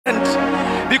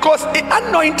Because the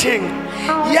anointing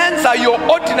yenza your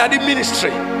ordinary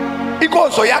ministry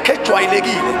inkonzo yakhe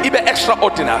ejwayelekile ibe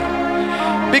extraordinary.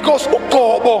 Because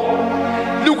uqobo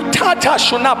lukuthatha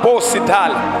shona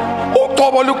bosithala,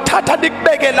 uqobo lukuthatha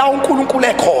likubeke la uNkulunkulu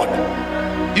ekhona.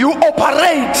 You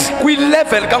operate kwi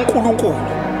level kaNkulunkulu.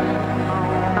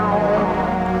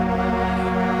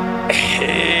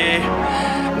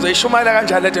 Ngizoyishumayela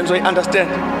kanjalo le nto understand.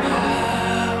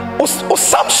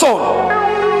 uSamson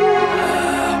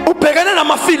ubhekene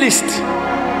namaFilisti,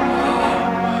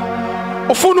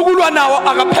 ufuna ukulwa nawo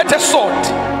akaphethe sword.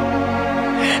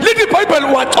 Lithi iBhayibheli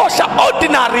waxosha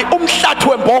ordinary umhlathi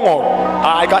wembongolo.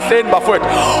 Hayi kahleni bafowethu,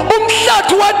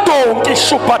 umhlathi wedonki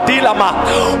shubhadila ma.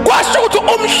 Kwasho ukuthi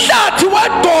umhlathi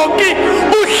wedonki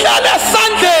uhlala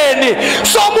esandleni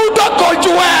somuntu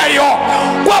ogotshiweyo.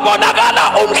 Kwabonakala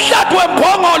umhlathi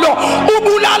wembongolo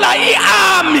ubulala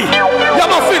iarmy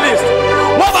yamaFilisti.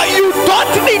 Ngoba you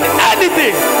don't need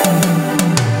anything.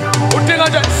 Udinga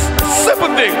nje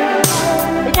simple thing.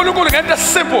 uNkulunkulu ngento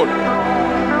simple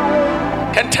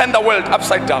can turn the world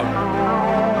upside down.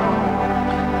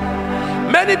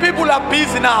 Many people are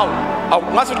busy now.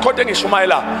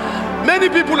 Many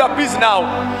people are busy now.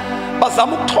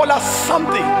 Bazama ukuthola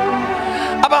something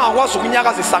abangakwazi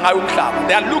ukunyakazisa ngayo umhlaba.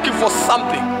 They are looking for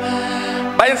something.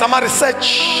 Bayenza ama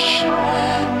research.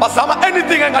 Bazama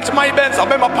anything engathi mayibenza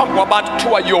bemaphambi kwabantu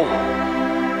kuthiwa yo.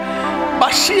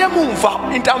 Bashiye emumva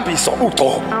intambiso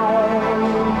uqobo.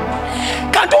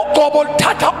 Kanti uqobo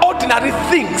lithatha ordinary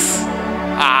things.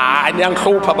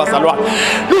 Niyanghlupha bazalwane.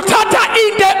 Luthatha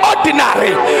into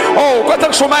ordinary. Oh, kodwa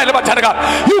ngishumayele bathandeka.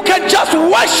 You can just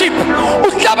worship.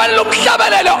 Uhlabelele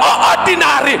umhlabelelo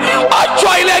ordinary,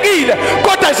 ajwayelekile,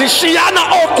 kodwa zishiyana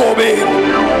ogqobeni.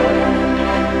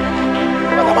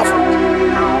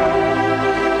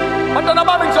 Bantwana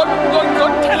bami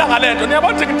ngizonithela ngalento.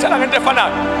 Niyabona ukuthi ngithela ngento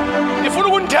efanayo. Ngifuna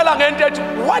ukunithela ngento ethi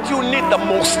what you need the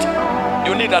most.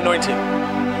 You need anointing.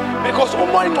 Because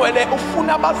umoya ngcwele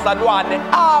ufuna abazalwane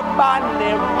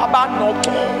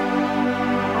abanoxolo.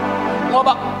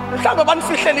 Ngoba mhlawumbe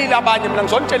banifihlelile abanye, mina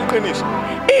ngizonitshela iqiniso.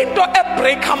 Into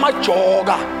ebreak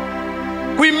amajoka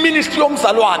kwi-ministry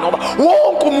yomzalwane ngoba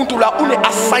wonke umuntu la une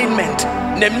assignment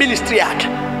ne-ministry yakhe.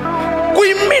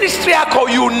 Kwi-ministry yakho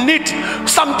you need,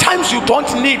 sometimes you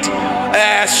don't need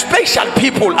special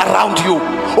people around you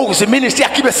ukuze ministry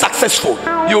yakho ibe successful.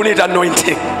 You need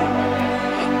anointing.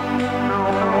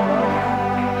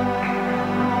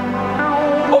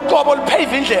 Uqobo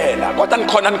lupave indlela, kodwa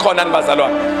nikhona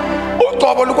nibazalwane.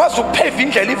 Uqobo lukwazi ukupave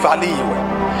indlela ivaliwe.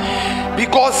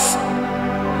 Because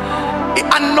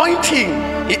i-anointing,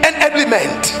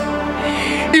 i-enablement,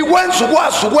 ikwenza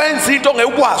ukwazi ukwenza into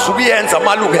ongekwazi ukuyenza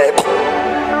malungekho.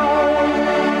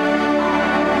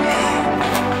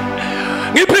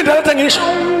 Ngiphinde lethe ngisho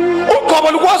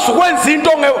uqobo lukwazi ukwenza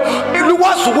into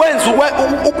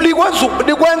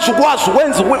likwenza ukwazi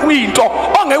ukwenza into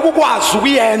ongeke ukwazi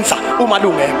ukuyenza uma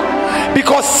lungekho.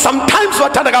 Because sometimes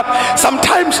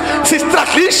sometimes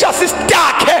sistruggle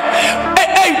sistake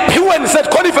eyiphiweni sethu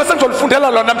khona ivese ngizolifundela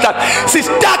lona namhlanje.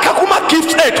 Sistake kuma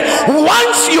gifts ethu.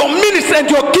 Once your ministry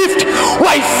and your gift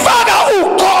wayifaka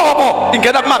uqobo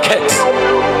ingena kumarket.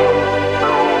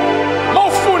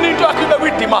 Mawufuna into yakho ibe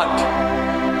with demand.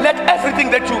 Let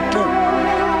everything that you do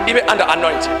be under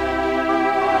anointing.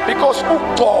 Because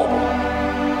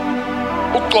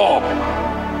uqobo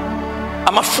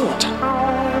amafutha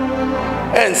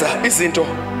enza izinto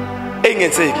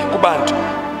engenzeki kubantu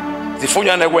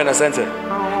zifunyana kuwena senze.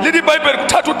 Lithi iBhayibheli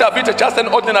kuthatha uDavid, just an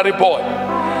ordinary boy.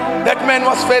 That man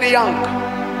was very young.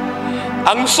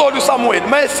 Angisoli uSamuel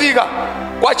mayefika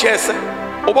kwaJese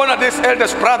ubona these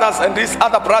eldest brothers and these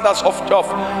other brothers of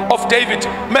David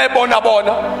mebona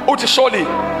uthi surely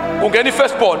ungena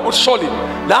i-firstborn, uthi surely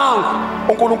nangu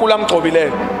uNkulunkulu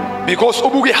amgcobileyo. Because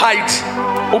ubuka i-height,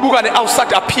 ubuka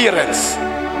ne-outside appearance,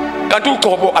 kanti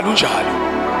uqobo alunjalo.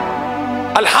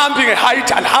 Alihambi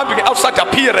nge-height, alihambi nge-outside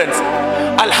appearance,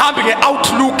 alihambi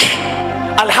nge-outlook,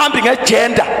 alihambi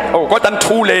nge-gender. Oh kodwa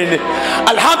nithuleni.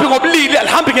 Alihambi ngobulili,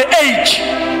 alihambi nge-age.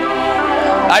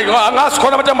 Angazi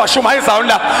khona abantu abashuma ezayo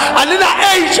la, alina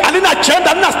age, alina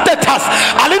gender, alina status,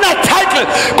 alina title,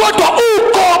 kodwa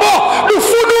uqobo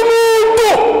lufuna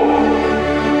umuntu.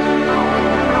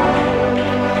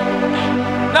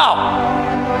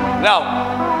 Now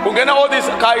ungena all these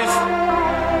guys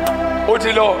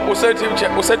uthi lo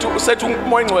usethi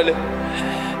umoya ngcwele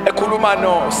ekhuluma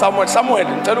no Samuel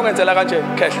ngicela ungenzela kanje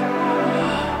khehle.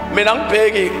 Mina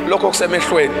ngibheki lokho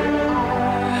kusemehlweni.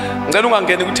 Ngicela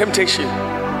ungangeni ku temptation.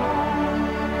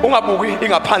 Ungabuki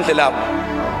ingaphandle lapho.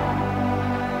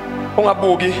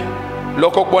 Ungabuki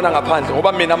lokho kubona ngaphandle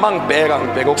ngoba mina mangibheka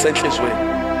okusenhlizweni.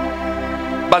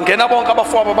 bangena bonke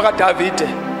abafowabo bakaDavide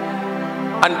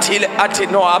until athi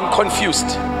no, I'm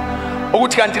confused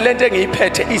ukuthi kanti lento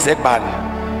engiyiphethe ize kubani,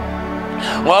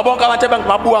 ngoba bonke abantu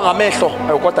ebengibabuka ngamehlo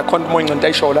kodwa khona umoya incente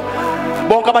ayishola,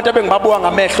 bonke abantu ebengibabuka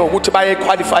ngamehlo ukuthi baye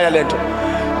qualify lento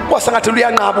kwasengathi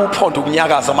luyanqaba uphondo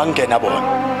ukunyakaza mangena bona,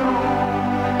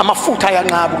 amafutha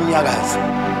ayanqaba ukunyakaza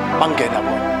mangena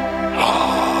bona.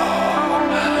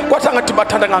 Kwasengathi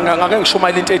bathanda ngake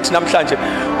ngishumayela into ethi namhlanje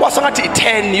kwasengathi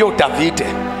i10 yoDavide,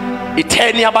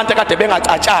 i10 yabantu kade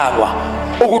bengacatshangwa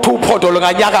ukuthi uphondo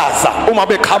lunganyakaza uma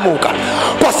beqhamuka,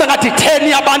 kwasengathi 10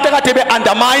 yabantu kade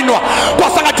beunderminewa,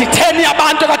 kwasengathi 10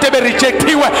 yabantu kade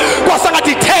berejectiwe,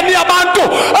 kwasengathi 10 yabantu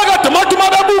akade mathi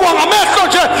mabebukwa ngamehlo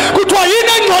nje kuthiwa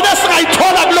yini engcono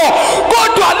esingayithola kulo,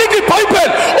 kodwa lithi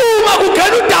iBhayibheli uma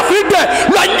kungena uDavide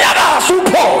lwanyakaza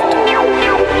uphondo.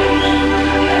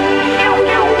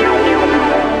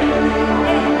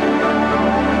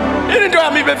 Into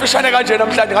yami ibefishane kanje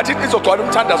namhlanje ngathi izogcwala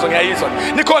umthandazo, ngiyayizwa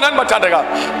nikhona nibathandekayo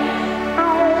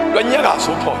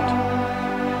lwanyakaza uphondo.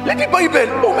 Lethi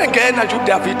iBhayibheli uma engena nje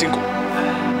uDavide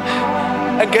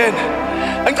engena,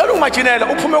 ngicela ungimajinela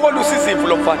uphume kolusa izimvu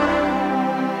lo mfana,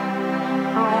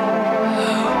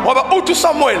 ngoba uthi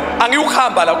uSamuel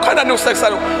angiyukuhamba la ukhona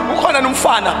nosexalo, ukhona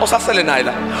nomfana osasele naye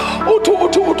la,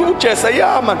 uthi uJese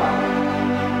yama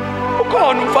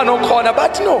ukhona umfana okhona,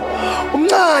 but no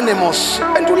umncane mos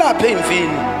endulaphe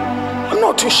emvini, I'm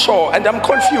not too sure and I'm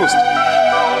confused.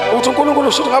 Uthi uNkulunkulu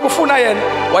usho ngabe ufuna yena,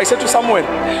 wayesethu uSamuel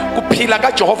kuphila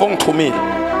kaJehova ongithumile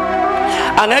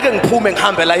angeke ngiphume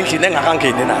ngihambe la endlini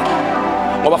engakangeni nayo,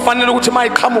 ngoba fanele ukuthi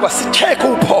mayiqhamuka sicheck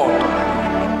uphondo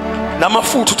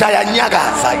namafutha ukuthi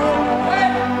ayanyakaza.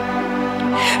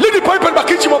 Lithi iBhayibheli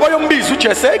bagijima bayombiza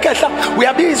uJese, ekehla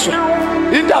uyabizwa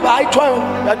indaba ayithwayo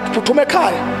yaphuthuma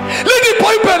ekhaya. Lithi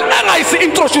iBhayibheli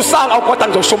engayisi-introduce-anga kodwa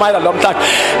ngizoshumayela lo mhlanje,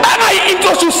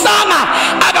 engayi-introduce-anga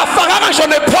akafakanga ngisho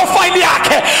neprofile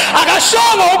yakhe,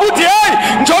 akashongo ukuthi hey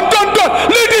njontontoni.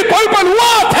 Lithi iBhayibheli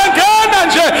wathi engena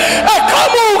nje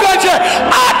eqhamuka nje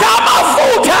athi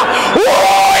amafutha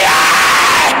uya.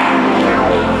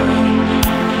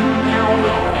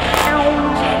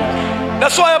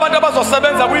 That's why abantu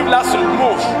abazosebenza kwi-last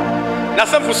move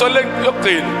nasemvusweni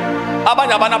yokugcina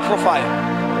abanye abana profile,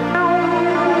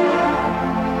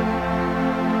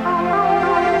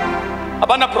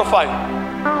 abana profile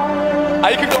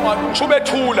ayikho into ngisho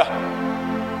bethula.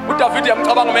 uDavide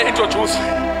yamcabanga uma-introduce,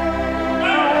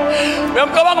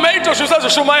 uyamcabanga uma-introduce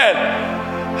ezishumayela,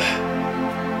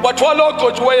 kwathiwa lo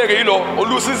ogcotshiweyo-ke yilo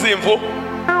olusa izimvu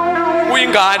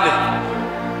uyingane.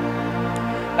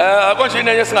 Konje yini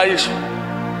enye singayisho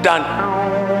done,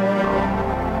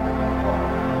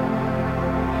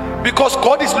 because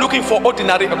God is looking for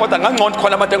ordinary. Kodwa ngangcono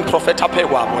khona abantu engiprofetha phe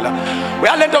kwabo la,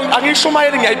 uyalento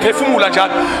angishumayeli ngiyayiphefumula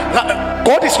njalo.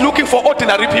 God is looking for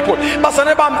ordinary people.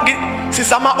 Basane bami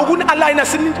sizama ukuni-aligna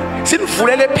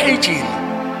sinivulele page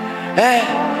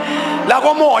la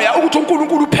komoya ukuthi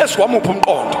uNkulunkulu phezu kwamuphi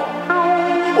umqondo.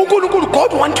 uNkulunkulu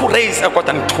God want to raise,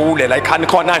 kodwa ngithule la ikhani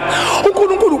khona.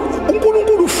 uNkulunkulu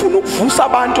ufuna ukuvusa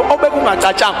abantu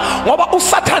obekungacatshanga, ngoba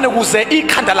uSathane kuze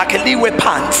ikhanda lakhe liwe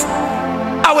phansi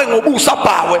awe ngobusa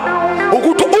bhawe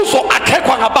ukuthi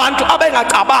uzo-akhekhwa ngabantu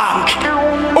abengacabangi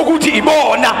ukuthi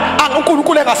ibona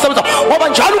uNkulunkulu engasebenza, ngoba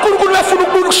njalo uNkulunkulu efuna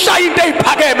ukushaya into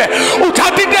eyiphakeme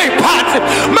uthatha into eyiphansi,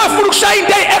 mefuna ukushaya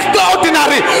into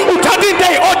eyi-extraordinary uthatha into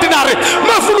eyi-ordinary,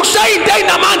 mefuna ukushaya into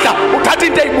eyinamandla uthatha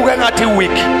into eyibuke ngathi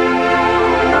weak,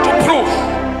 to prove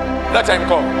that I'm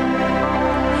God.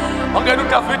 Ungena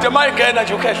uDavide mayingena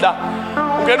nje ukhehla,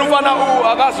 ungena umfana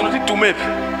akazi ukuthi idumephi,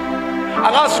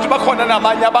 angazi ukuthi bakhona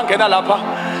namanye abangena lapha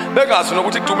bengazi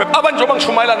nokuthi idumephi. Abantu njengoba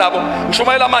ngishumayela nabo,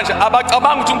 ngishumayela manje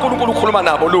abacabanga ukuthi uNkulunkulu ukhuluma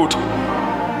nabo lutho,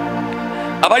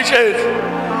 abayitsheli,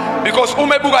 because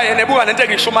uma ebuka yena ebuka lento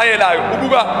engishumayelayo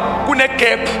ubuka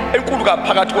kune-gap enkulu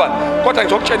phakathi kwalo. Kodwa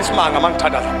ngizokutshela isimanga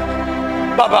mangithandaza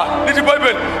baba, lithi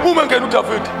iBhayibheli uma ngena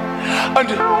uDavide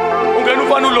andi ungena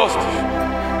ufana ulost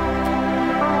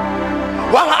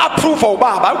wanga-approve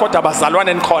ubaba, kodwa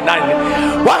bazalwane nikhona yini,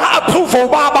 wanga-approve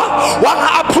ubaba,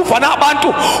 wanga-approve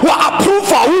nabantu,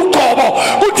 wa-approve uqobo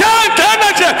kuthe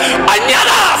ngena nje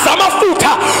anyakaza amafutha,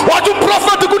 wathi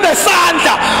umprofeti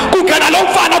kunesandla, kungena lo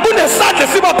mfana kunesandla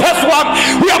siba phezu kwami,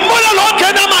 uyambona lo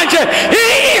ngena manje,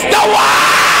 he is the one.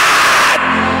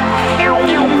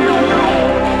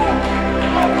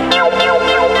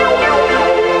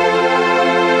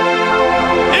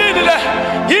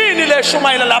 Yini le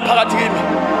shumayela lapha phakathi kimi,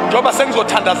 njengoba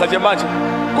sengizothandaza nje manje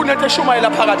kunento eshumayela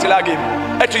phakathi la kimi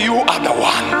ethi you are the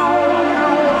one.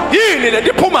 Yini le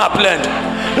iphuma planned,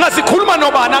 ngasikhuluma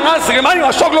nobani angazi-ke, manje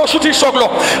ngasho kulo shuthi isho kulo,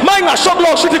 manje ngasho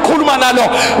kulo shuthi ikhuluma nalo,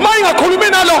 manje ngakhulumi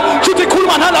nalo shuthi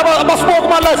ikhuluma abasibuka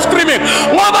kuma live streaming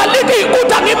ngoba lithi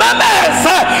uthi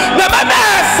ngimemeze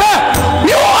nememeze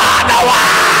you are the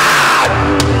one.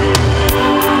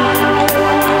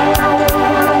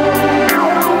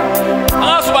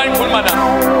 Angasiba ngikhuluma na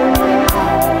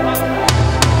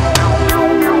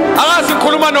angazi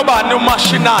ngikhuluma nobani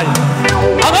umashinayo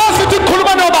angazi ukuthi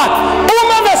ngikhuluma nobani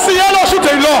uma ngesiyelo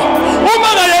shuthi lo uma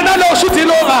ngayena lo shuthi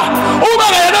lo nga uma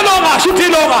ngayena lo nga shuthi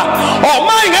lo nga oh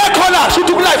my ngekho la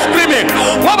shuthi ku live streaming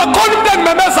ngoba khona umuntu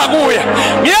engimemeza kuye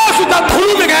ngiyazi ukuthi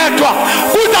angikhulumi ngedwa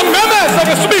kuthi angimemeze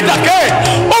ngesibili again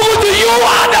ukuthi you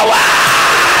are the one.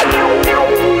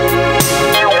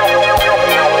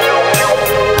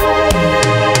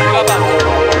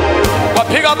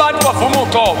 Waphika abantu wavuma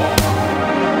uqobo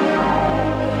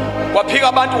waphika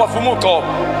abantu wavuma uqobo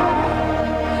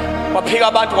waphika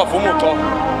abantu wavuma uqobo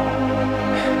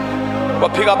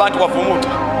waphika abantu wavuma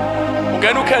uqobo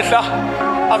ungena ukhehla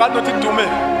akade uthi dume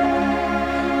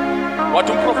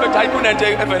wathi umprofeti ayikunento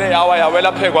evele yawa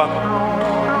yawela phe kwami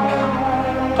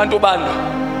kanti ubani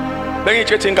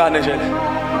bengitshethi ingane nje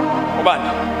ubani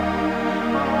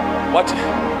wathi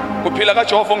kuphila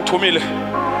kaJehova ongithumile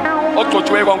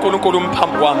ogcotshwe kwaNkulunkulu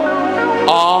umphambi kwami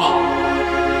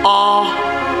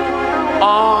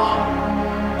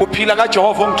kuphila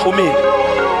kaJehova ongithumile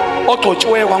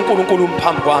ogcotshwe kwaNkulunkulu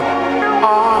umphambi kwami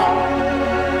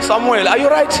Samuel, are you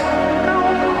right?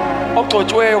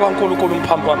 Ogcotshwe kwaNkulunkulu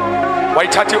umphambi kwami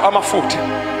wayithatha amafutha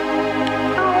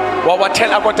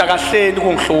wawathela kodwa kahleni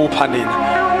kungihlupha nina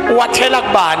uwathela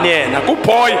kubani yena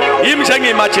kuboy yimi nje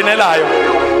ngiyimaginelayo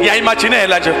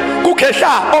ngiyayimagинela nje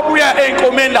kukhehla obuya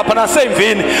enkomeni lapha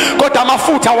nasemvini kodwa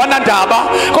amafutha awanandaba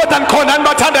kodwa nikhona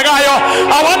nibathandekayo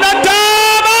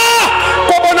awanandaba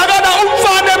kubonakala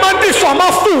umfana emantiswa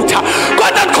amafutha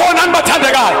kodwa nikhona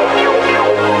nibathandekayo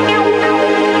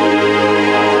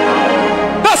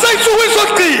naseyisuku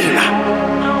izogcina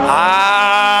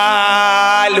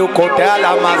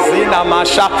lukodela mazina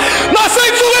masha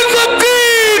naseyisuku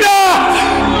izogcina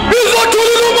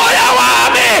izothulula umoya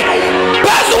wami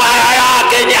phezu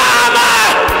kwayakhe inyama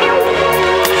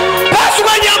phezu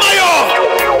kwenyama yo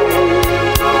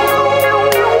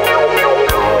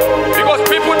because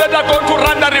people that are going to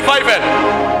run the revival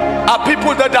are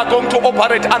people that are going to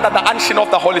operate under the unction of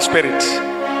the Holy Spirit.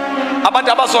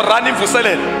 Abantu abazorana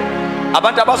imvuselelo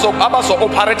abantu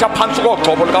abazo-operate phansi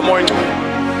kogcobo lukamoya oyingcwele.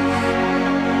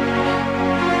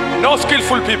 No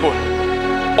skillful people,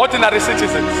 ordinary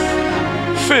citizens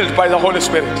filled by the Holy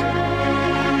Spirit.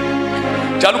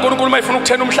 Njalo uNkulunkulu mayifuna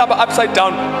ukuthena umhlaba upside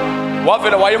down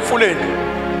wavela wayemfuleni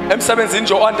emsebenzini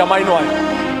nje o-undermine-wayo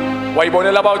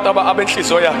wayibonela abantu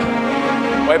abenhliziyo yakhe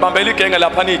wayibambela igenge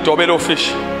lapha niyidobe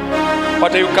lofishi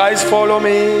but you guys follow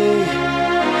me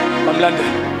bamlandela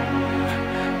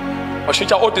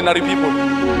washintsha ordinary people,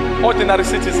 ordinary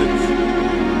citizens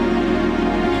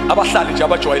abahlali nje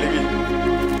abajwayelekile.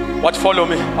 What follow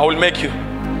me, I will make you.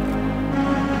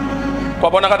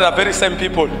 Kwabonakala the very same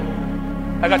people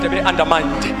akade be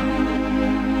undermined,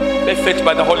 they fed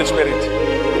by the Holy Spirit.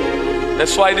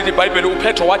 That's why the Bible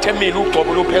uPetro wathi emile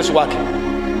ugcobo luphezu kwakhe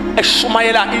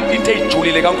eshumayela into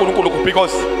ejulile kaNkulunkulu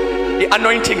because the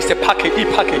anointing is a package.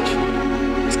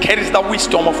 It carries the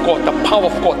wisdom of God, the power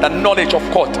of God, the knowledge of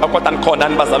God. Akwatanikhona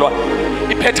nibazalwane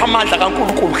iphethe amandla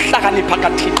kaNkulunkulu hlakanipha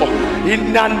kaThixo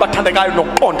inani bathandekayo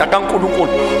nokuqonda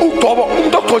kaNkulunkulu. Ugcobo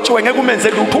umuntu ogcotshiwe ngeke umenze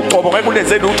lutho ugcobo ngeke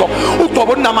ulenze lutho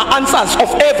ugcobo unama answers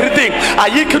of everything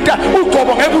ayikho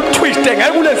ugcobo ngeke utwiste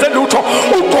ngeke ulenze lutho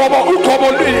ugcobo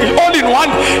all in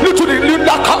one lithu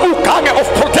lakha ugange of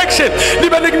protection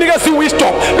libe likunikeza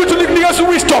wisdom lithu likunikeza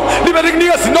wisdom libe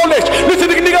likunikeza knowledge lithu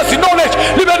likunikeza knowledge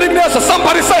libe likunikeza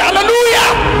somebody say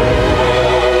hallelujah.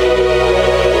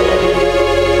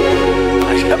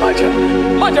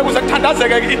 Manje kuze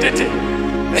kuthandazeke into ethi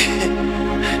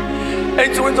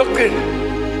eyinsukwini zokugcina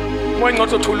umoya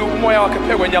ngcono othula umoya wakhe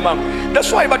phe kwenyama.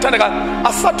 That's why bathandeka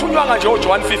asathunywa nje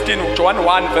uJohn 15 John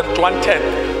 1 verse John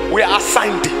 10 we are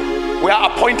assigned, we are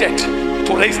appointed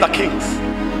to raise the kings.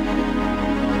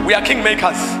 We are king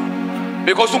makers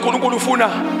because uNkulunkulu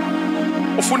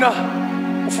ufuna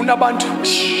abantu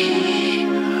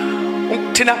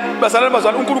thina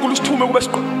bazalwane uNkulunkulu sithume kube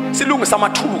silungisa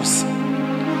amathuluzi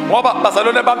ngoba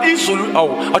bazalwane bami izulu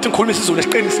athi ngikhuluma isizulu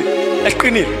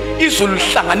esiqinile izulu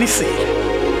lihlanganisile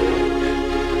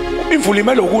imvula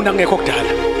imelo kuna ngekho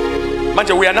kudala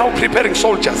manje we are now preparing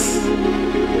soldiers,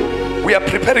 we are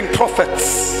preparing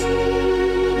prophets.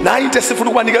 Na into esifuna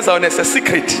ukubanikeza yona ese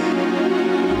secret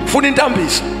funa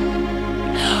intambiso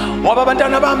ngoba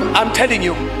abantwana bami I'm telling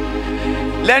you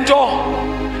lento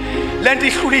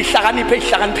ihlula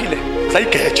ihlakaniphile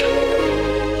sayigeja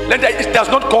lento it does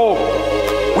not go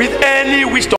with any wisdom.